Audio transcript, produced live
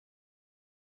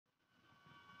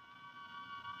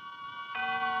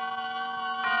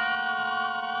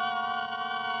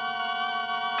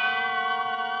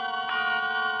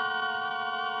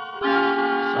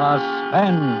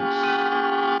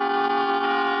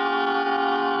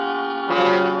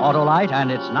Autolite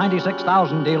and its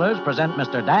 96,000 dealers present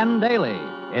Mr. Dan Daly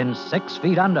in 6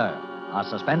 Feet Under, a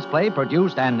suspense play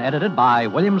produced and edited by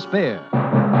William Spear.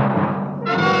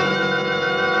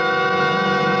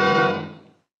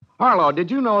 Harlow, did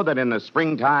you know that in the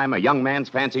springtime a young man's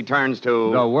fancy turns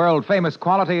to... The world-famous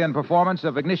quality and performance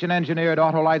of ignition-engineered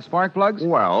Autolite spark plugs?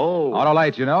 Well...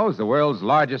 Autolite, you know, is the world's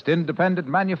largest independent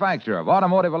manufacturer of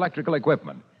automotive electrical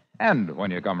equipment. And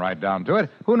when you come right down to it,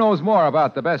 who knows more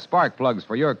about the best spark plugs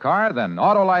for your car than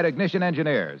Autolite ignition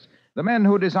engineers? The men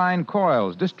who design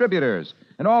coils, distributors,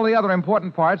 and all the other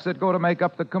important parts that go to make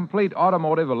up the complete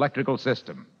automotive electrical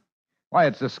system. Why,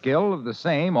 it's the skill of the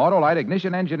same Autolite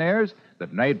ignition engineers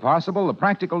that made possible the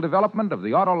practical development of the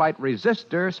Autolite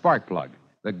resistor spark plug,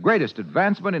 the greatest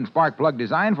advancement in spark plug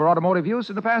design for automotive use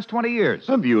in the past 20 years.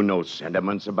 Have you no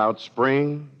sentiments about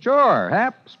spring? Sure,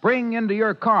 Hap. Spring into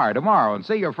your car tomorrow and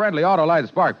see your friendly Autolite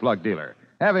spark plug dealer.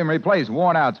 Have him replace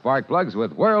worn-out spark plugs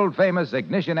with world-famous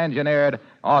ignition-engineered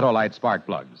Autolite spark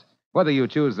plugs. Whether you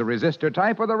choose the resistor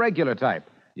type or the regular type,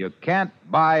 you can't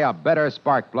buy a better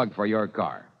spark plug for your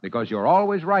car, because you're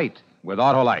always right with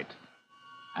Autolite.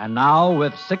 And now,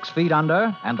 with 6 Feet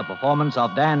Under and the performance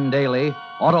of Dan Daly,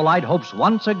 Autolite hopes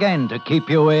once again to keep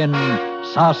you in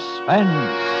suspense.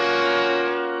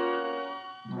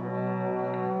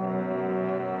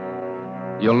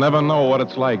 You'll never know what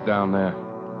it's like down there.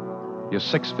 You're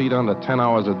 6 feet under 10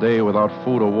 hours a day without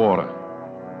food or water,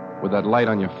 with that light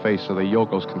on your face so the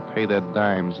yokels can pay their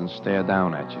dimes and stare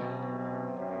down at you.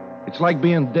 It's like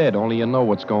being dead, only you know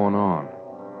what's going on.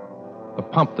 The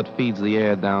pump that feeds the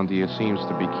air down to you seems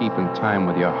to be keeping time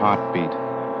with your heartbeat,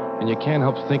 and you can't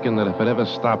help thinking that if it ever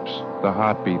stops, the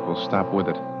heartbeat will stop with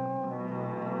it.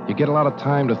 You get a lot of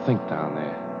time to think down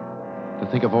there, to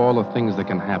think of all the things that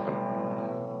can happen.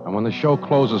 And when the show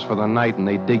closes for the night and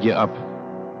they dig you up,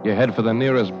 you head for the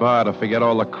nearest bar to forget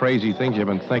all the crazy things you've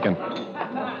been thinking.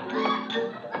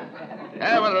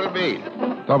 Yeah, what'll it be?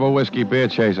 Double whiskey beer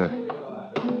chaser.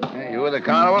 Hey, you with the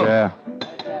carnival? Yeah.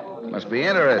 Must be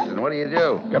interesting. What do you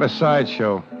do? Got a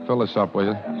sideshow. Fill this up, will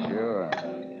you? Sure.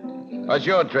 What's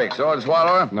your trick, sword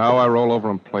swallower? Now I roll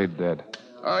over and play dead.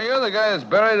 Oh, you're the guy that's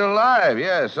buried alive.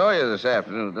 Yeah, I saw you this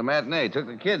afternoon at the matinee. Took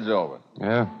the kids over.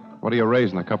 Yeah? What are you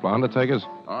raising, a couple of undertakers?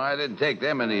 Oh, I didn't take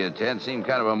them into your tent. Seemed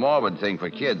kind of a morbid thing for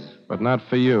kids. But not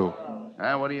for you.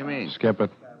 Huh? What do you mean? Skip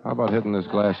it. How about hitting this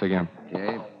glass again?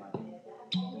 Okay.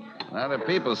 Now the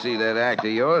people see that act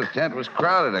of yours. Tent was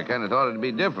crowded. I kind of thought it'd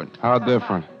be different. How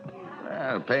different?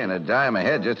 Well, paying a dime a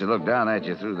head just to look down at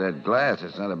you through that glass.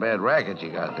 It's not a bad racket you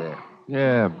got there.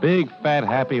 Yeah, big, fat,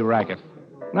 happy racket.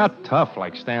 Not tough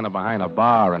like standing behind a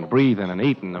bar and breathing and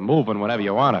eating and moving whenever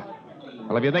you want to.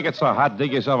 Well, if you think it's so hot,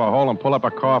 dig yourself a hole and pull up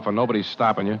a coffin. Nobody's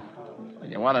stopping you. If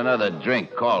you want another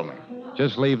drink, call me.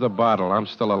 Just leave the bottle. I'm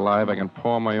still alive. I can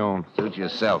pour my own. Suit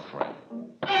yourself, friend.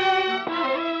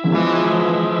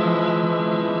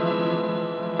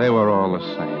 They were all the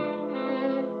same.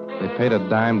 They paid a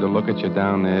dime to look at you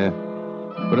down there.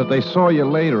 But if they saw you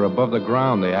later above the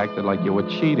ground, they acted like you were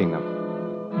cheating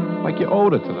them. Like you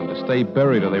owed it to them to stay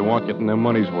buried or they weren't getting their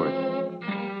money's worth.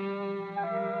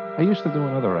 I used to do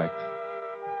another act.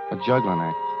 A juggling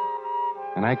act.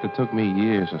 An act that took me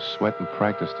years of sweat and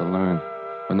practice to learn.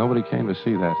 But nobody came to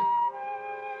see that.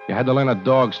 You had to learn a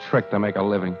dog's trick to make a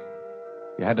living.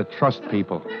 You had to trust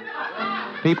people.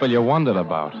 People you wondered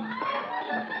about.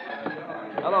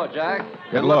 Hello, Jack.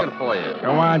 Get looking for you.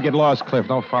 Go on, get lost, Cliff.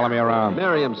 Don't follow me around.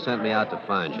 Miriam sent me out to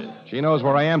find you. She knows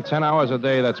where I am 10 hours a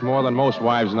day. That's more than most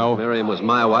wives know. Miriam was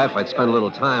my wife. I'd spend a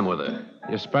little time with her.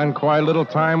 You spend quite a little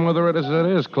time with her as it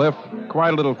is, Cliff.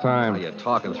 Quite a little time. Now, you're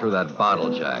talking through that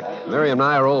bottle, Jack. Miriam and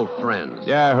I are old friends.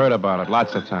 Yeah, I heard about it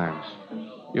lots of times.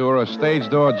 You were a stage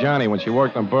door Johnny when she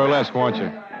worked on burlesque, weren't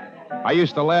you? I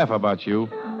used to laugh about you.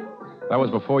 That was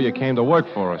before you came to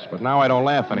work for us, but now I don't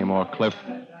laugh anymore, Cliff.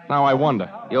 Now I wonder.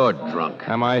 You're drunk.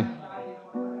 Am I?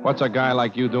 What's a guy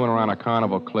like you doing around a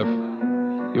carnival, Cliff?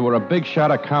 You were a big-shot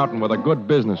accountant with a good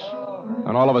business.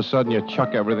 And all of a sudden you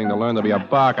chuck everything to learn to be a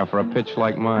barker for a pitch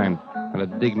like mine and to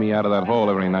dig me out of that hole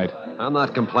every night. I'm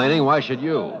not complaining. Why should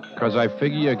you? Because I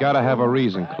figure you gotta have a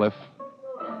reason, Cliff.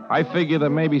 I figure that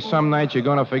maybe some night you're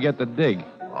gonna forget to dig.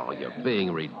 Oh, you're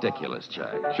being ridiculous,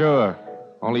 Jack. Sure.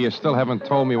 Only you still haven't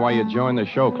told me why you joined the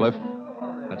show, Cliff.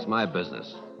 That's my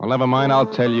business. Well, never mind, I'll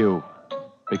tell you.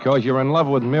 Because you're in love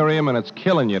with Miriam and it's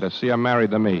killing you to see her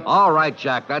married to me. All right,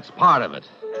 Jack, that's part of it.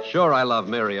 Sure, I love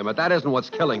Miriam, but that isn't what's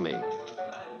killing me.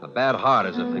 A bad heart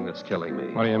is the thing that's killing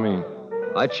me. What do you mean?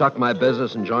 I chucked my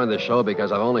business and joined the show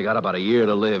because I've only got about a year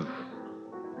to live.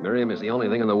 Miriam is the only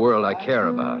thing in the world I care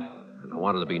about. and I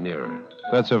wanted to be near her.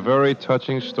 That's a very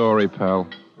touching story, pal.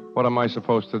 What am I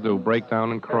supposed to do? Break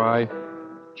down and cry?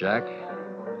 Jack,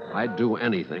 I'd do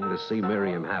anything to see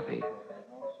Miriam happy.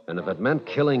 And if it meant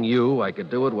killing you, I could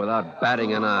do it without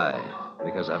batting an eye,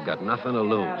 because I've got nothing to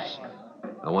lose.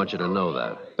 I want you to know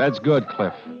that. That's good,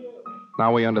 Cliff.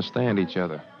 Now we understand each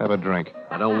other. Have a drink.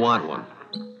 I don't want one.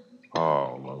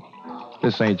 Oh, well,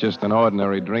 this ain't just an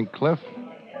ordinary drink, Cliff.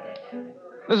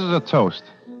 This is a toast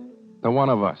to one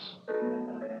of us.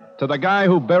 To the guy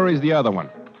who buries the other one.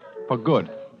 For good.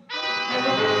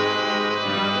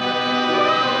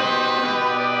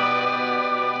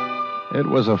 It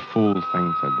was a fool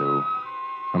thing to do.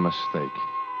 A mistake.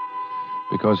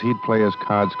 Because he'd play his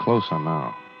cards closer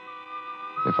now.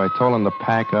 If I told him to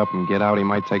pack up and get out, he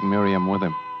might take Miriam with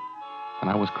him. And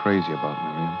I was crazy about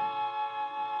Miriam.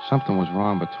 Something was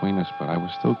wrong between us, but I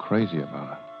was still crazy about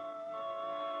her.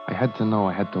 I had to know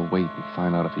I had to wait and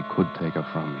find out if he could take her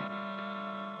from me.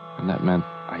 And that meant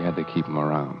I had to keep him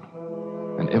around.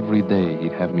 And every day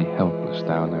he'd have me helpless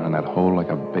down there in that hole like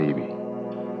a baby.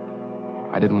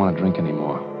 I didn't want to drink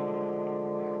anymore.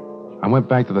 I went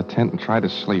back to the tent and tried to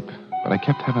sleep, but I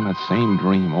kept having that same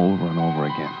dream over and over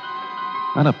again.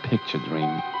 Not a picture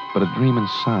dream, but a dream in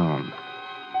sound.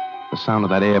 The sound of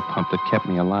that air pump that kept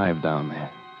me alive down there.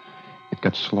 It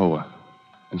got slower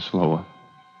and slower,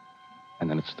 and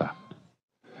then it stopped.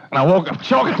 And I woke up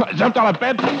choking. I jumped out of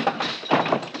bed.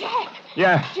 Jack!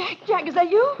 Yeah. Jack, is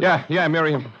that you? Yeah,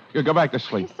 Miriam. You go back to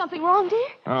sleep. Is something wrong, dear?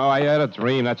 Oh, I had a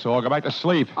dream, that's all. Go back to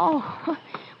sleep. Oh,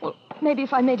 well, maybe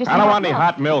if I made you some I don't hot want any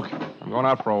milk. hot milk. I'm going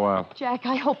out for a while. Jack,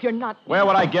 I hope you're not... Where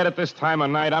would I get it this time of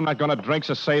night? I'm not going to drink,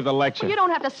 so save the lecture. You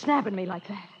don't have to snap at me like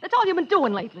that. That's all you've been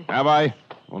doing lately. Have I?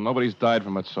 Well, nobody's died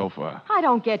from it so far. I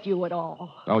don't get you at all.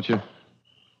 Don't you?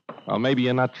 Well, maybe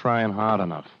you're not trying hard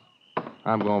enough.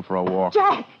 I'm going for a walk.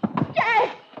 Jack!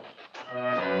 Jack!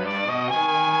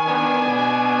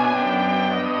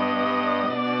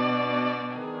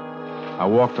 I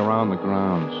walked around the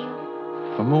grounds.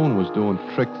 The moon was doing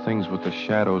trick things with the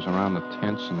shadows around the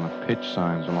tents and the pitch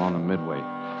signs along the midway.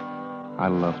 I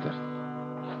loved it.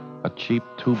 A cheap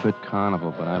two-bit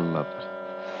carnival, but I loved it.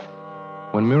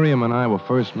 When Miriam and I were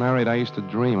first married, I used to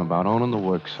dream about owning the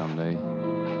works someday.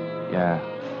 Yeah,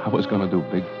 I was going to do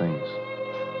big things.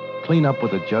 Clean up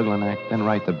with the juggling act, then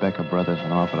write the Becker brothers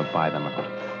and offer to buy them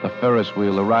out. The Ferris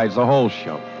wheel, the rides, the whole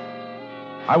show.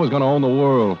 I was going to own the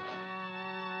world.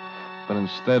 But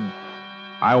instead,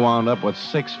 I wound up with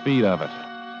 6 feet of it.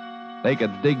 They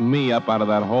could dig me up out of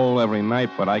that hole every night,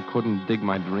 but I couldn't dig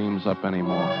my dreams up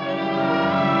anymore.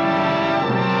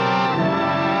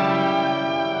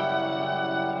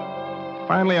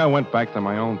 Finally, I went back to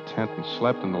my own tent and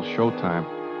slept until showtime.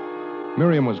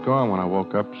 Miriam was gone when I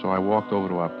woke up, so I walked over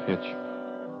to our pitch.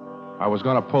 I was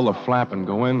going to pull the flap and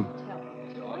go in,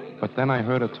 but then I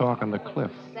heard her talking to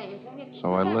Cliff.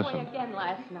 So I listened. Again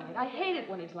last night. I hate it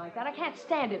when he's like that. I can't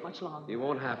stand it much longer. You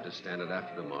won't have to stand it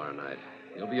after tomorrow night.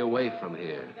 You'll be away from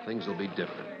here. Things will be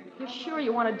different. You're sure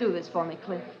you want to do this for me,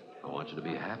 Cliff? I want you to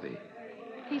be happy.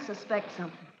 He suspects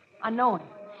something. I know him.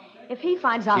 If he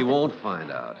finds out... He won't find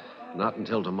out. Not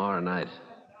until tomorrow night.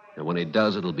 And when he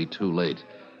does, it'll be too late.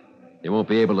 He won't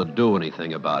be able to do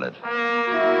anything about it.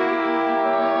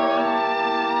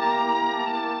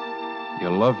 You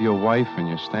love your wife and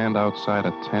you stand outside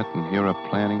a tent and hear her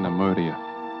planning to murder you.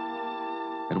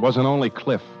 It wasn't only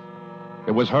Cliff.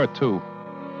 It was her, too.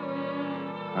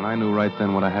 And I knew right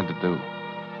then what I had to do.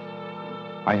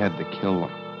 I had to kill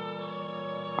them.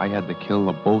 I had to kill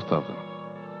the both of them.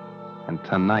 And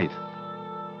tonight,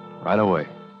 right away.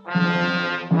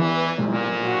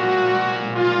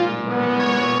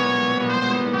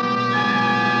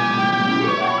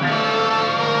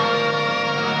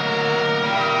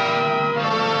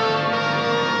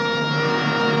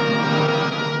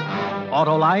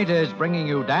 Autolite is bringing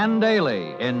you Dan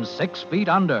Daly in 6 Feet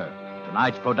Under.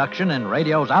 Tonight's production in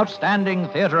radio's outstanding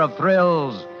theater of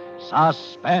thrills,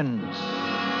 Suspense.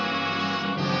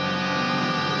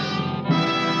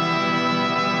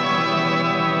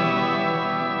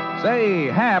 Say,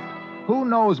 Hap, who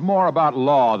knows more about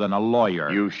law than a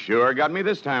lawyer? You sure got me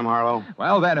this time, Harlow.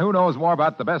 Well, then, who knows more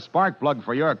about the best spark plug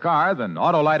for your car than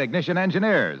Autolite ignition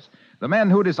engineers? The men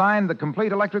who designed the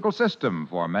complete electrical system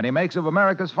for many makes of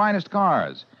America's finest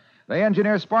cars. They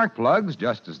engineer spark plugs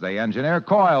just as they engineer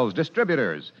coils,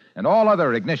 distributors, and all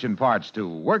other ignition parts to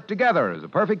work together as a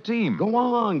perfect team. Go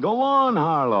on,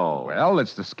 Harlow. Well,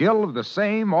 it's the skill of the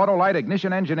same Autolite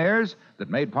ignition engineers that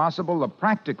made possible the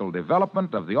practical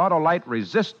development of the Autolite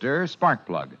resistor spark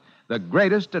plug, the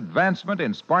greatest advancement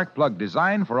in spark plug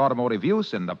design for automotive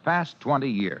use in the past 20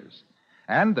 years.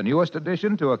 And the newest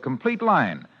addition to a complete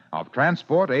line of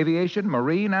transport, aviation,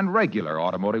 marine, and regular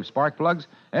automotive spark plugs,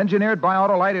 engineered by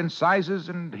Autolite in sizes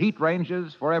and heat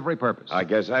ranges for every purpose. I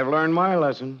guess I've learned my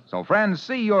lesson. So, friends,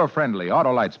 see your friendly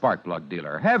Autolite spark plug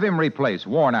dealer. Have him replace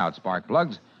worn-out spark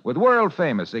plugs with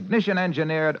world-famous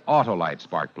ignition-engineered Autolite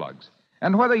spark plugs.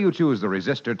 And whether you choose the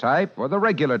resistor type or the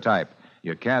regular type,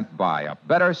 you can't buy a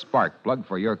better spark plug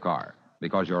for your car,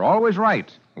 because you're always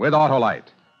right with Autolite.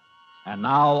 And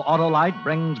now Autolite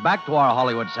brings back to our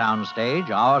Hollywood soundstage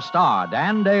our star,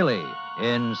 Dan Daly,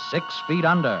 in 6 Feet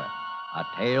Under, a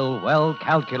tale well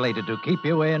calculated to keep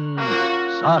you in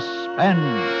suspense.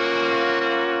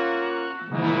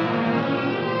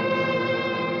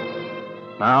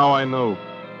 Now I knew.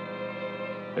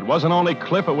 It wasn't only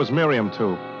Cliff, it was Miriam,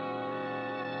 too.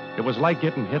 It was like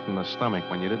getting hit in the stomach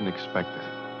when you didn't expect it.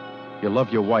 You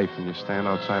love your wife and you stand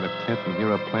outside a tent and hear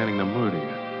her planning to murder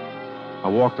you. I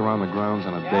walked around the grounds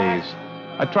in a daze.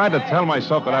 I tried to tell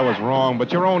myself that I was wrong,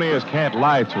 but your own ears can't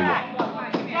lie to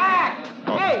you. Jack!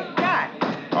 Oh. Hey, Jack!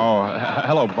 Oh,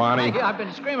 hello, Barney. I've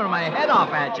been screaming my head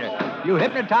off at you. You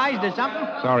hypnotized or something?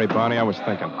 Sorry, Barney, I was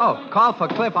thinking. Oh, call for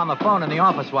Cliff on the phone in the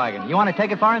office wagon. You want to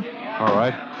take it for him? All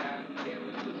right.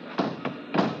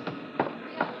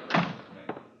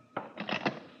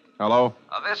 Hello?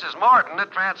 This is Morton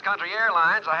at Trans-Country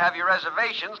Airlines. I have your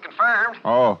reservations confirmed.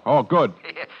 Oh, good.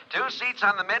 2 seats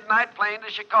on the midnight plane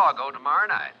to Chicago tomorrow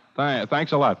night.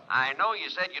 Thanks a lot. I know you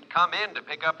said you'd come in to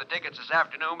pick up the tickets this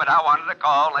afternoon, but I wanted to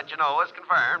call and let you know it's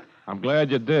confirmed. I'm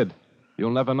glad you did. You'll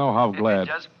never know how glad.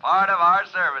 Just part of our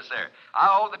service there.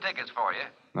 I'll hold the tickets for you.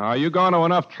 Now, you're going to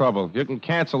enough trouble. You can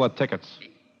cancel the tickets.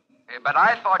 But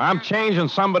I thought I'm changing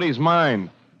somebody's mind.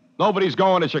 Nobody's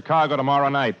going to Chicago tomorrow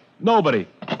night. Nobody.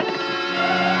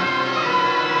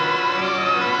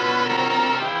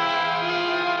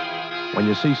 When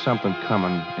you see something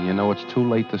coming and you know it's too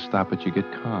late to stop it, you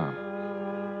get calm.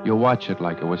 You watch it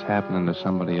like it was happening to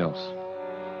somebody else.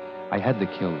 I had to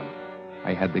kill them.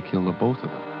 I had to kill the both of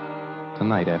them.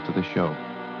 Tonight after the show.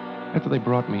 After they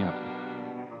brought me up.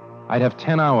 I'd have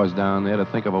 10 hours down there to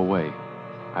think of a way.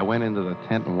 I went into the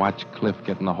tent and watched Cliff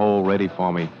getting the hole ready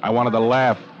for me. I wanted to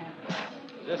laugh.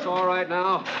 Is this all right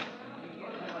now?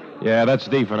 Yeah, that's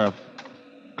deep enough.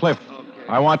 Cliff,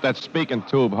 I want that speaking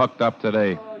tube hooked up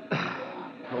today.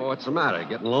 Oh, what's the matter?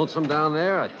 Getting lonesome down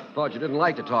there? I thought you didn't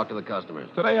like to talk to the customers.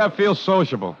 Today I feel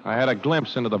sociable. I had a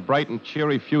glimpse into the bright and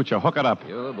cheery future. Hook it up.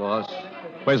 You're the boss.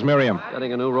 Where's Miriam?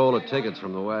 Getting a new roll of tickets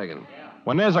from the wagon.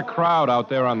 When there's a crowd out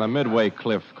there on the Midway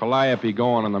Cliff, Calliope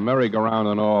going on the merry-go-round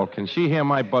and all, can she hear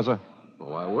my buzzer?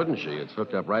 Well, why wouldn't she? It's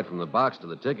hooked up right from the box to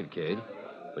the ticket cage.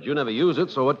 But you never use it,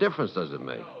 so what difference does it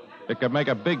make? It could make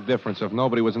a big difference if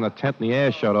nobody was in the tent and the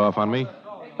air shut off on me.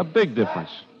 A big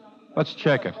difference. Let's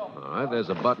check it. All right, there's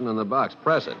a button in the box.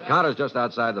 Press it. Counter's just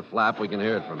outside the flap. We can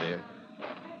hear it from here.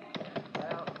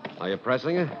 Are you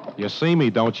pressing it? You see me,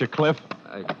 don't you, Cliff?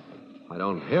 I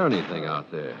don't hear anything out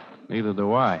there. Neither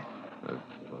do I.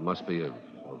 It must be a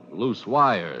loose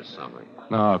wire or something.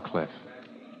 No, Cliff.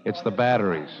 It's the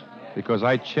batteries. Because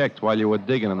I checked while you were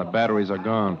digging and the batteries are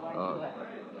gone.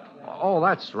 Oh,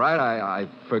 that's right. I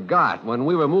forgot. When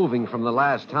we were moving from the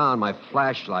last town, my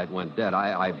flashlight went dead.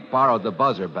 I borrowed the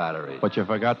buzzer battery. But you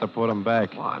forgot to put them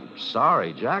back. Well, I'm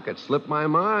sorry, Jack. It slipped my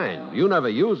mind. You never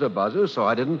use a buzzer, so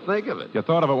I didn't think of it. You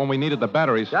thought of it when we needed the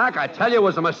batteries. Jack, I tell you it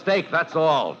was a mistake, that's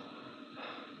all.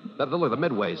 Look, the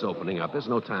Midway's opening up. There's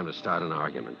no time to start an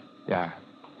argument. Yeah,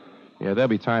 there'll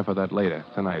be time for that later,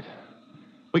 tonight.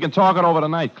 We can talk it over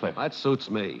tonight, Cliff. That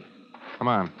suits me. Come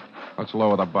on. Let's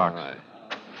lower the box. All right.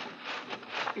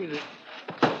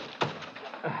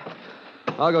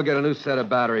 I'll go get a new set of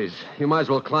batteries. You might as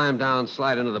well climb down,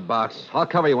 slide into the box. I'll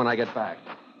cover you when I get back.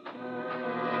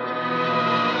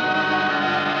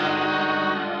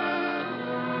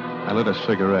 I lit a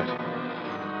cigarette.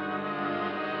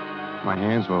 My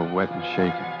hands were wet and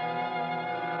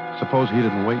shaking. Suppose he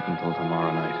didn't wait until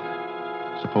tomorrow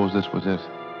night. Suppose this was it.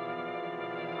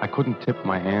 I couldn't tip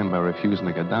my hand by refusing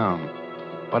to go down,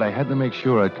 but I had to make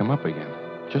sure I'd come up again.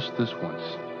 Just this once.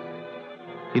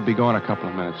 He'd be gone a couple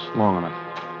of minutes, long enough.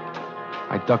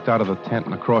 I ducked out of the tent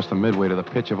and across the Midway to the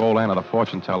pitch of old Anna, the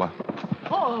fortune teller.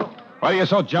 Oh, Why are you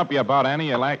so jumpy about, Annie?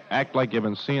 You act like you've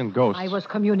been seeing ghosts. I was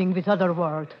communing with other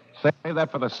world. Save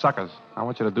that for the suckers. I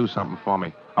want you to do something for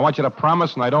me. I want you to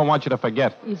promise, and I don't want you to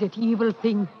forget. Is it evil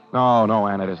thing? No,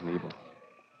 Anna, it isn't evil.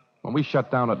 When we shut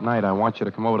down at night, I want you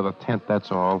to come over to the tent,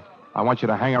 that's all. I want you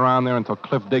to hang around there until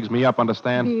Cliff digs me up,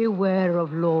 understand? Beware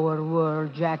of lower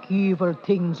world, Jack. Evil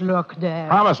things lurk there.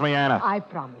 Promise me, Anna. I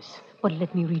promise. But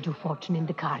let me read your fortune in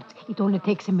the cards. It only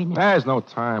takes a minute. There's no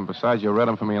time. Besides, you read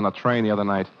them for me on the train the other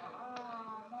night.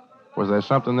 Was there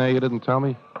something there you didn't tell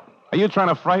me? Are you trying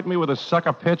to frighten me with a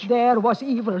sucker pitch? There was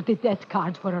evil. The death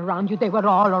cards were around you. They were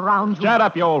all around you. Shut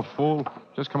up, you old fool.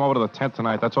 Just come over to the tent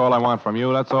tonight. That's all I want from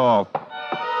you. That's all.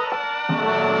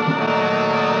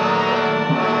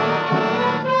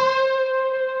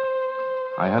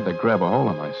 I had to grab a hold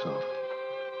of myself.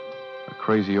 A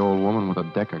crazy old woman with a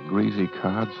deck of greasy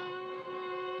cards.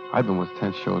 I've been with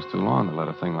tent shows too long to let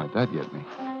a thing like that get me.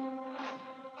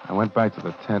 I went back to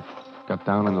the tent, got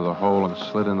down into the hole, and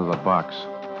slid into the box.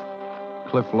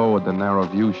 Cliff lowered the narrow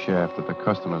view shaft that the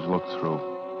customers looked through.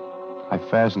 I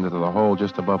fastened it to the hole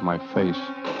just above my face.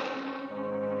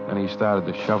 Then he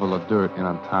started to shovel the dirt in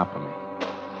on top of me.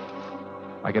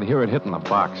 I could hear it hitting the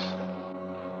box.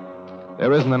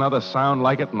 There isn't another sound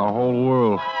like it in the whole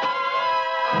world.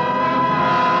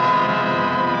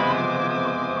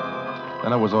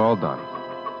 Then it was all done.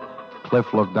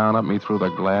 Cliff looked down at me through the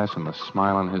glass, and the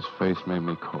smile on his face made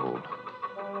me cold.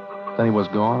 Then he was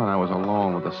gone, and I was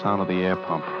alone with the sound of the air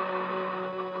pump.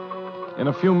 In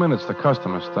a few minutes, the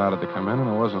customers started to come in, and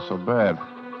it wasn't so bad.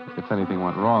 If anything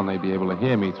went wrong, they'd be able to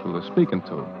hear me through the speaking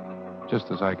tube, just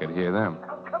as I could hear them.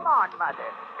 Oh, come on, Mother.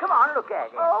 Come on, look at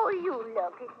it. Oh, you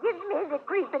look. It gives me the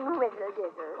creeping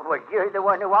whizzle-dizzle. Well, you're the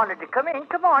one who wanted to come in.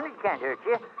 Come on, it can't hurt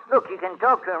you. Look, you can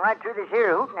talk to him right through this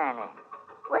here hootenanny.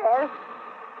 Well,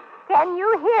 can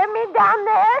you hear me down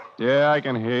there? Yeah, I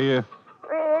can hear you.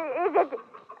 Is it...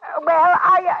 well,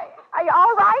 are you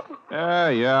all right?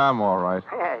 Yeah, I'm all right.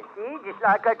 See, just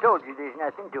like I told you, there's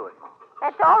nothing to it.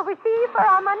 That's all we see for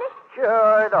our money?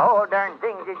 Sure, the whole darn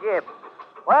thing's a jip.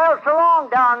 Well, so long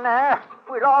down there.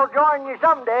 We'll all join you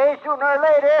someday, sooner or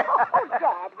later. Oh,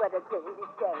 Dad, what a thing to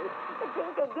say. I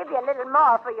think they'd give you a little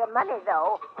more for your money,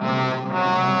 though.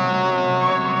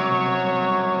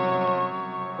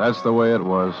 That's the way it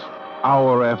was.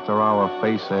 Hour after hour,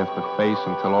 face after face,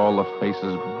 until all the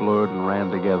faces blurred and ran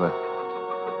together.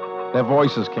 Their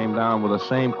voices came down with the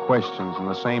same questions and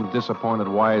the same disappointed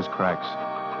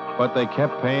wisecracks. But they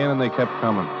kept paying and they kept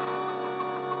coming.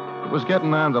 It was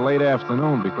getting on to late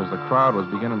afternoon because the crowd was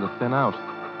beginning to thin out.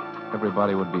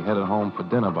 Everybody would be headed home for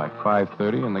dinner by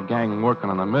 5:30, and the gang working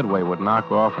on the midway would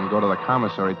knock off and go to the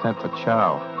commissary tent for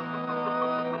chow.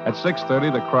 At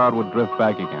 6:30, the crowd would drift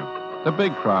back again. The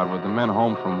big crowd with the men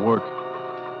home from work.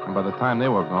 And by the time they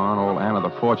were gone, old Anna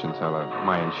the fortune teller,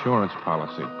 my insurance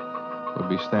policy, would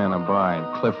be standing by, and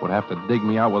Cliff would have to dig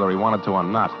me out whether he wanted to or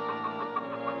not.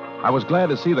 I was glad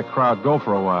to see the crowd go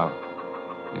for a while.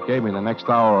 It gave me the next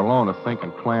hour alone to think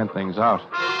and plan things out.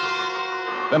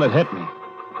 Then it hit me.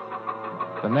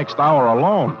 The next hour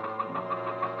alone.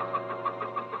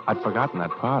 I'd forgotten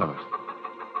that part of it.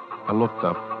 I looked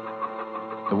up.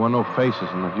 There were no faces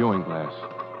in the viewing glass.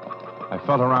 I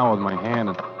felt around with my hand,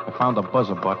 and I found the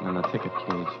buzzer button in the ticket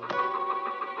cage.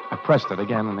 I pressed it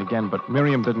again and again, but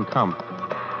Miriam didn't come.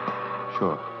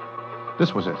 Sure.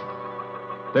 This was it.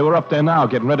 They were up there now,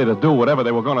 getting ready to do whatever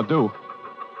they were going to do.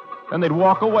 Then they'd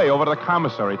walk away over to the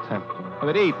commissary tent. And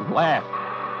they'd eat and laugh.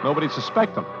 Nobody'd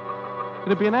suspect them.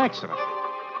 It'd be an accident.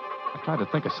 I tried to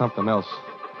think of something else.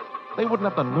 They wouldn't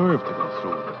have the nerve to go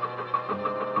through with it.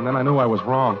 And then I knew I was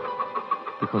wrong.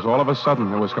 Because all of a sudden,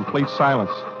 there was complete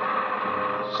silence.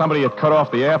 Somebody had cut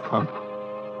off the air pump.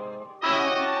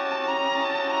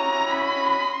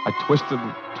 I twisted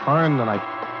and turned, and I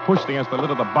pushed against the lid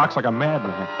of the box like a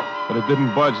madman. But it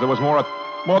didn't budge. There was more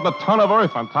than a ton of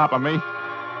earth on top of me.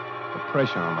 The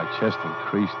pressure on my chest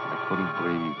increased, and I couldn't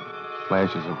breathe.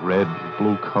 Flashes of red and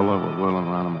blue color were whirling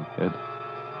around in my head.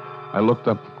 I looked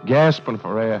up, gasping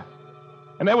for air.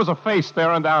 And there was a face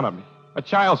staring down at me. A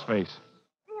child's face.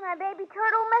 See my baby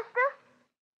turtle, mister?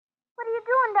 What are you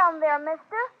doing down there,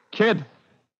 mister?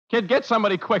 Kid, get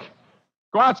somebody quick.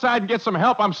 Go outside and get some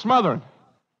help. I'm smothering.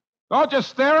 Don't just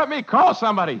stare at me. Call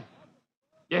somebody.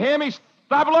 You hear me?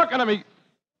 Stop looking at me.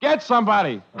 Get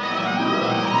somebody.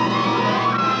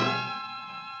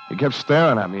 He kept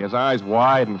staring at me, his eyes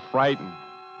wide and frightened.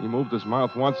 He moved his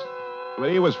mouth once, but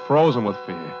he was frozen with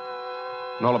fear.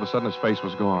 And all of a sudden, his face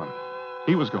was gone.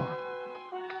 He was gone.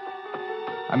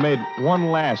 I made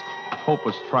one last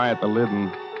hopeless try at the lid,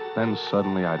 and then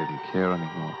suddenly I didn't care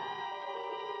anymore.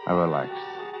 I relaxed.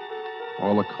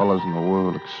 All the colors in the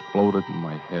world exploded in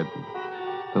my head.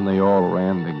 Then they all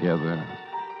ran together.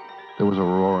 There was a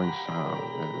roaring sound,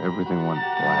 and everything went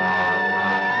black.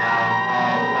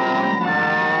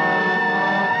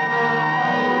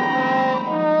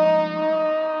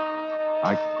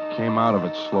 I came out of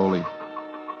it slowly.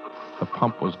 The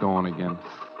pump was going again.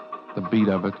 The beat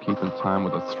of it keeping time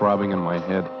with the throbbing in my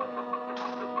head.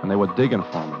 And they were digging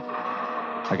for me.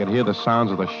 I could hear the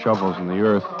sounds of the shovels in the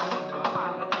earth.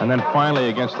 And then finally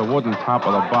against the wooden top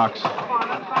of the box.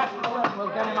 We'll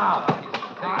get him out.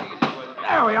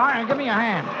 There we we are, and give me a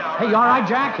hand. Hey, you all right,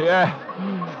 Jack? Yeah.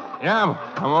 Yeah,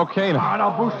 I'm okay now. Oh,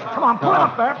 no, Booster. Come on, pull it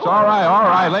up there. It's all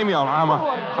right. Leave me alone.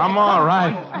 I'm all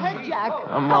right. Jack,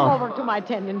 come over to my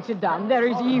tent and sit down. There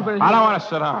is evil here. I don't want to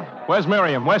sit down. Where's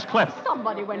Miriam? Where's Cliff?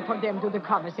 Somebody went for them to the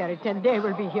commissary tent. They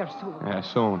will be here soon. Yeah,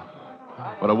 soon.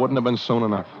 But it wouldn't have been soon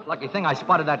enough. Lucky thing I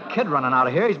spotted that kid running out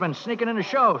of here. He's been sneaking into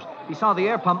shows. He saw the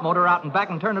air pump motor out and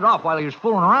back and turned it off while he was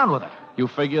fooling around with it. You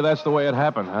figure that's the way it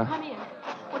happened, huh? Come in.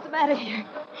 What's the matter here?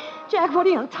 Jack, what are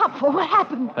you on top for? What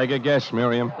happened? Take a guess,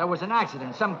 Miriam. There was an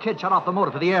accident. Some kid shut off the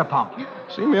motor for the air pump.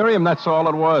 See, Miriam, that's all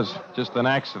it was. Just an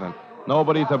accident.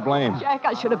 Nobody to blame. Jack,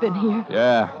 I should have been here.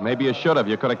 Yeah, maybe you should have.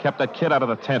 You could have kept that kid out of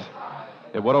the tent.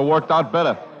 It would have worked out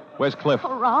better. Where's Cliff?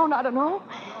 Around, I don't know.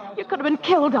 You could have been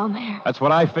killed down there. That's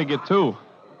what I figured, too.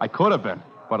 I could have been,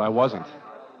 but I wasn't.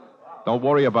 Don't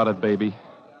worry about it, baby.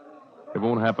 It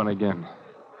won't happen again.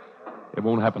 It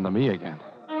won't happen to me again.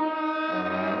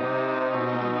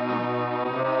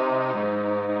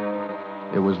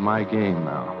 It was my game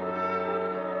now.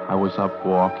 I was up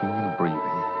walking and breathing.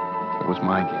 It was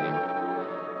my game.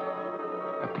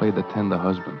 I played the tender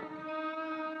husband.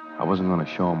 I wasn't going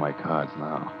to show her my cards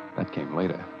now. That came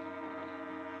later.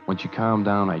 When she calmed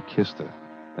down, I kissed her.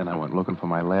 Then I went looking for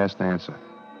my last answer.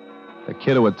 The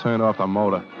kid who had turned off the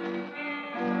motor.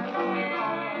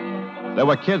 There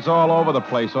were kids all over the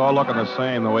place, all looking the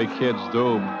same, the way kids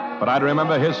do. But I'd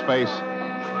remember his face.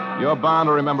 You're bound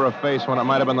to remember a face when it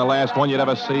might have been the last one you'd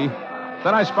ever see.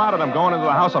 Then I spotted him going into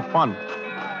the House of Fun.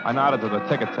 I nodded to the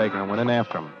ticket taker and went in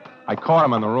after him. I caught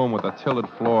him in the room with the tilted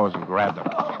floors and grabbed him.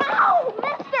 Ow,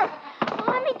 mister!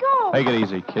 Let me go. Take it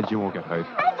easy, kid. You won't get hurt.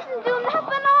 I didn't do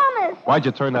nothing, honest. Why'd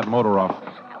you turn that motor off?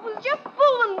 I was just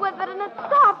fooling with it, and it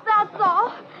stopped, that's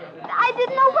all. I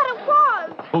didn't know what it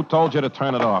was. Who told you to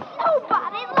turn it off?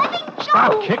 Nobody. Let me go.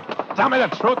 Stop, kid. Tell me the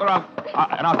truth or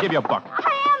I'll give you a buck.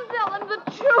 I am telling the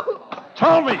truth.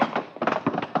 Tell me.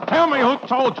 Tell me who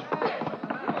told you.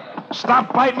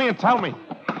 Stop biting me and tell me.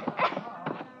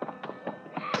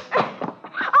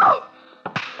 Oh!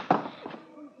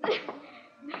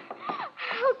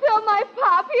 I'll tell my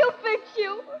pop. He'll fix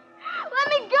you. Let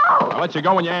me go. I'll let you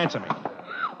go when you answer me.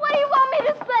 What do you want me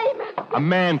to say, mister? A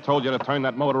man told you to turn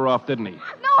that motor off, didn't he? No.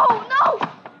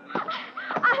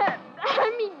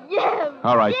 I mean, yes.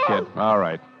 All right, yes. kid. All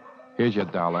right. Here's your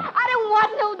dollar. I don't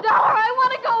want no dollar. I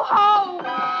want to go home.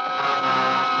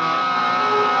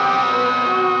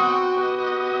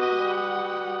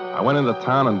 I went into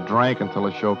town and drank until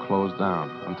the show closed down,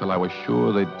 until I was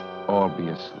sure they'd all be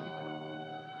asleep.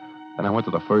 Then I went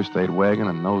to the first aid wagon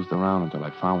and nosed around until I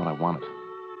found what I wanted.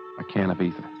 A can of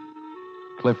ether.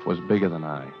 Cliff was bigger than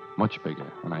I, much bigger,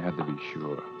 and I had to be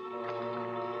sure.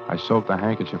 I soaked a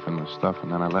handkerchief in the stuff,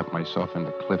 and then I let myself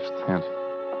into Cliff's tent.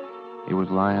 He was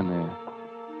lying there,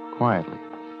 quietly.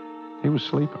 He was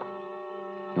sleeping.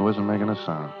 He wasn't making a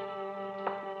sound.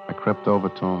 I crept over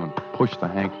to him and pushed the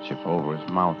handkerchief over his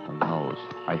mouth and nose.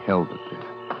 I held it there.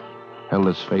 Held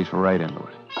his face right into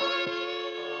it.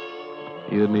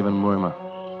 He didn't even murmur.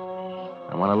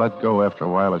 And when I let go after a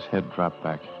while, his head dropped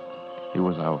back. He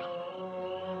was out.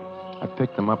 I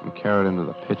picked him up and carried him to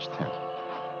the pitch tent.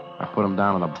 I put him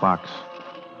down in a box,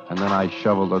 and then I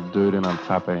shoveled the dirt in on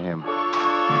top of him.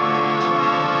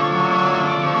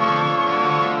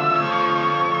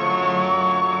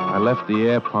 I left the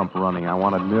air pump running. I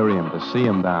wanted Miriam to see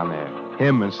him down there.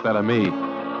 Him instead of me.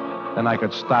 Then I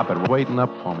could stop it waiting up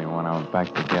for me when I went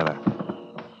back together.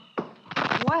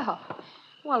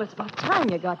 Well, it's about time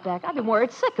you got back. I've been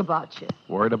worried sick about you.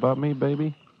 Worried about me,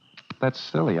 baby? That's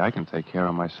silly. I can take care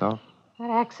of myself.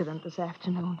 That accident this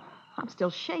afternoon. I'm still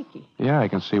shaky. Yeah, I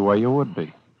can see why you would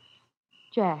be.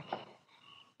 Jack,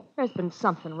 there's been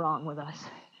something wrong with us.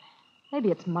 Maybe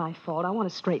it's my fault. I want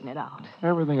to straighten it out.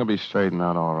 Everything will be straightened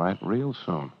out all right real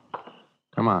soon.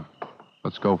 Come on.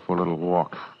 Let's go for a little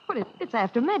walk. But it's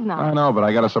after midnight. I know, but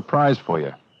I got a surprise for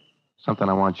you. Something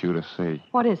I want you to see.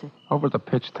 What is it? Over at the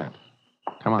pitch tent.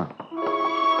 Come on.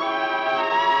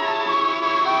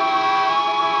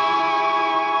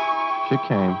 She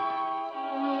came.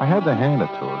 I had to hand it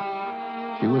to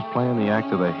her. She was playing the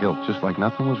act of the hilt, just like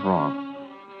nothing was wrong.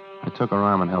 I took her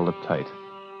arm and held it tight.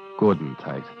 Good and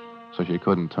tight. So she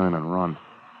couldn't turn and run.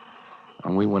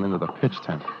 And we went into the pitch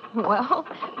tent. Well,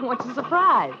 what's the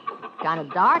surprise? Kind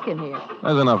of dark in here.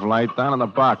 There's enough light down in the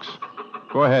box.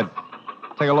 Go ahead.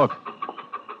 Take a look.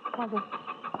 Well,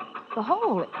 the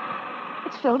hole,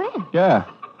 it's filled in. Yeah.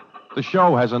 The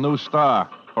show has a new star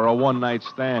for a one-night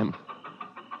stand.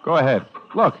 Go ahead.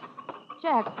 Look.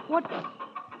 Jack, what?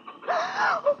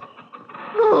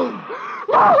 No.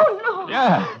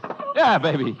 Yeah,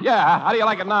 baby. Yeah. How do you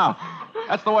like it now?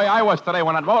 That's the way I was today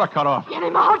when that motor cut off. Get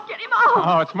him out.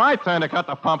 Oh, it's my turn to cut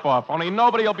the pump off. Only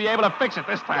nobody will be able to fix it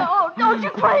this time. No, don't you,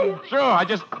 please. Sure, I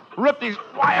just rip these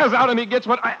wires out and he gets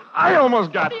what I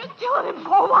almost got. What are you killing him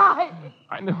for? Why?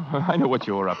 I knew what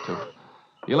you were up to.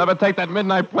 You'll never take that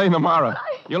midnight plane tomorrow.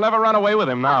 You'll never run away with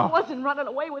him I now. wasn't running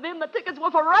away with him. The tickets were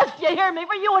for us. You hear me?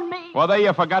 For you and me. Well, there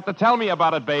you forgot to tell me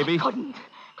about it, baby. I couldn't.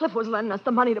 Cliff was lending us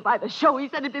the money to buy the show. He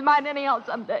said he'd be mine anyhow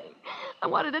someday. I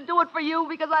wanted to do it for you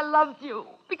because I loved you.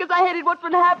 Because I hated what's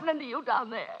been happening to you down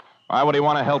there. Why would he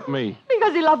want to help me?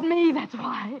 Because he loved me, that's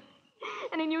why.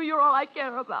 And he knew you're all I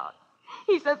care about.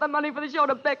 He sent the money for the show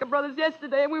to Becker Brothers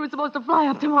yesterday, and we were supposed to fly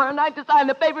up tomorrow night to sign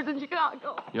the papers in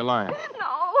Chicago. You're lying.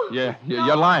 No. Yeah, No.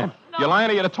 you're lying. No. You're lying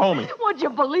or you'd have told me. Would you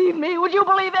believe me? Would you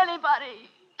believe anybody?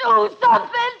 Do something!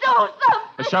 Do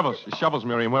something! The shovels,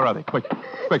 Miriam. Where are they? Quick.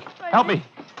 Help me.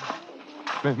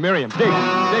 Miriam, dig.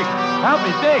 Help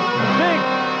me, dig.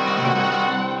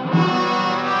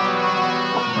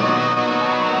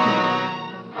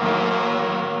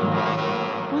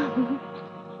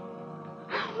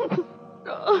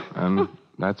 And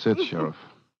that's it, Sheriff.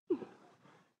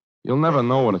 You'll never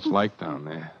know what it's like down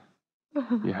there.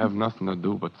 You have nothing to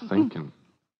do but thinking.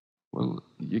 Well,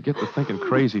 you get to thinking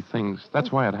crazy things.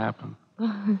 That's why it happened.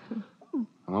 And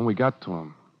when we got to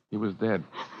him, he was dead.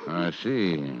 I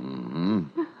see.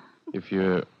 Mm-hmm. If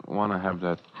you want to have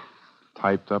that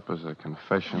typed up as a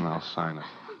confession, I'll sign it.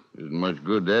 Isn't much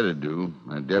good that'd do.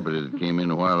 That deputy that came in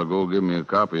a while ago gave me a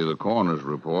copy of the coroner's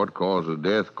report. Cause of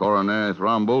death, coronary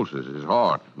thrombosis. His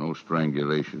heart. No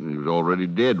strangulation. He was already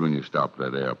dead when you stopped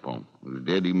that air pump. He was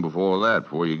dead even before that,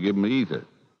 before you give him the ether.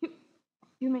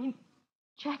 You mean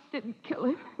Jack didn't kill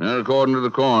him? Not according to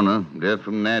the coroner. Death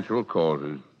from natural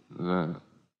causes.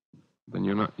 Then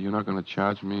you're not going to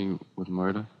charge me with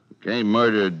murder? You can't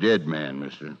murder a dead man,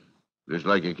 mister. Just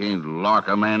like you can't lock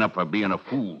a man up for being a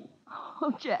fool.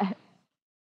 Oh, Jack.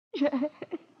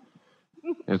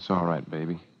 It's all right,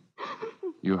 baby.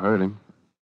 You heard him.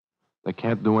 They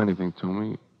can't do anything to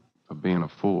me for being a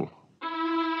fool.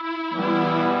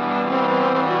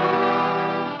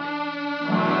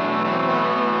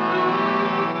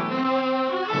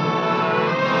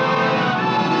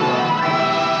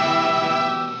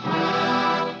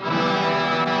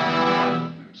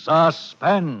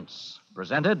 Suspense,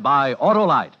 presented by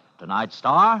Autolite. Tonight's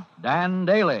star, Dan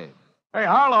Daly. Hey,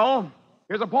 Harlow,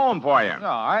 here's a poem for you. All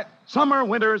right. Summer,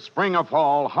 winter, spring, or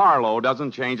fall, Harlow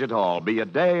doesn't change at all. Be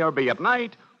it day or be it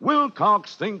night,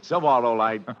 Wilcox thinks of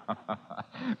Autolite.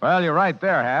 Well, you're right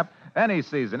there, Hap. Any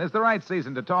season is the right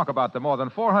season to talk about the more than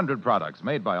 400 products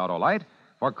made by Autolite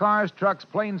for cars, trucks,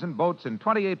 planes, and boats in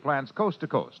 28 plants coast to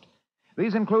coast.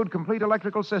 These include complete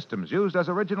electrical systems used as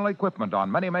original equipment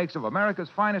on many makes of America's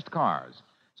finest cars.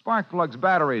 Spark plugs,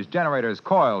 batteries, generators,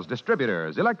 coils,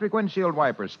 distributors, electric windshield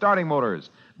wipers, starting motors,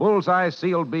 bullseye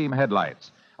sealed beam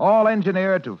headlights. All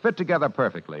engineered to fit together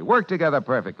perfectly, work together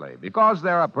perfectly, because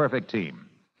they're a perfect team.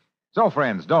 So,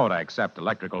 friends, don't accept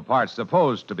electrical parts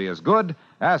supposed to be as good.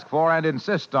 Ask for and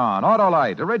insist on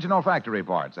Autolite original factory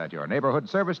parts at your neighborhood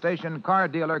service station, car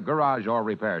dealer, garage, or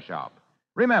repair shop.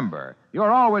 Remember, you're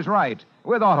always right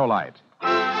with Autolite.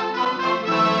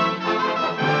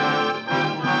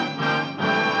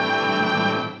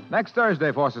 Next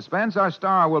Thursday for Suspense, our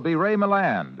star will be Ray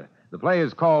Milland. The play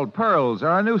is called Pearls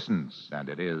Are a Nuisance, and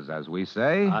it is, as we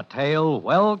say, A tale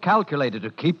well calculated to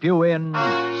keep you in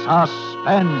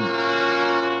suspense.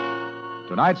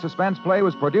 Tonight's Suspense play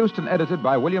was produced and edited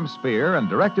by William Spear and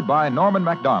directed by Norman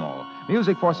MacDonald.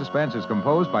 Music for Suspense is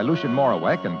composed by Lucien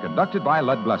Morawek and conducted by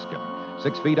Lud Bluskin.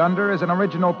 6 Feet Under is an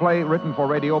original play written for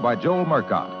radio by Joel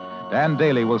Murcott. Dan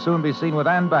Daly will soon be seen with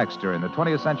Ann Baxter in the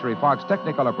 20th Century Fox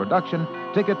Technicolor production,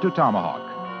 Ticket to Tomahawk.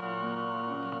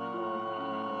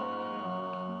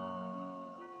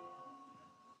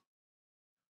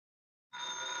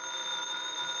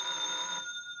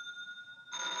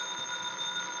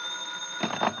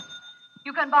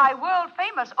 You can buy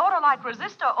world-famous Autolite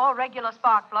resistor or regular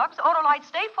spark plugs, Autolite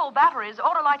stay-full batteries,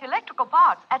 Autolite electrical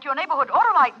parts at your neighborhood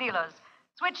Autolite dealers.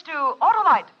 Switch to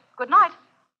Autolite. Good night.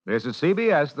 This is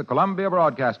CBS, the Columbia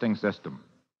Broadcasting System.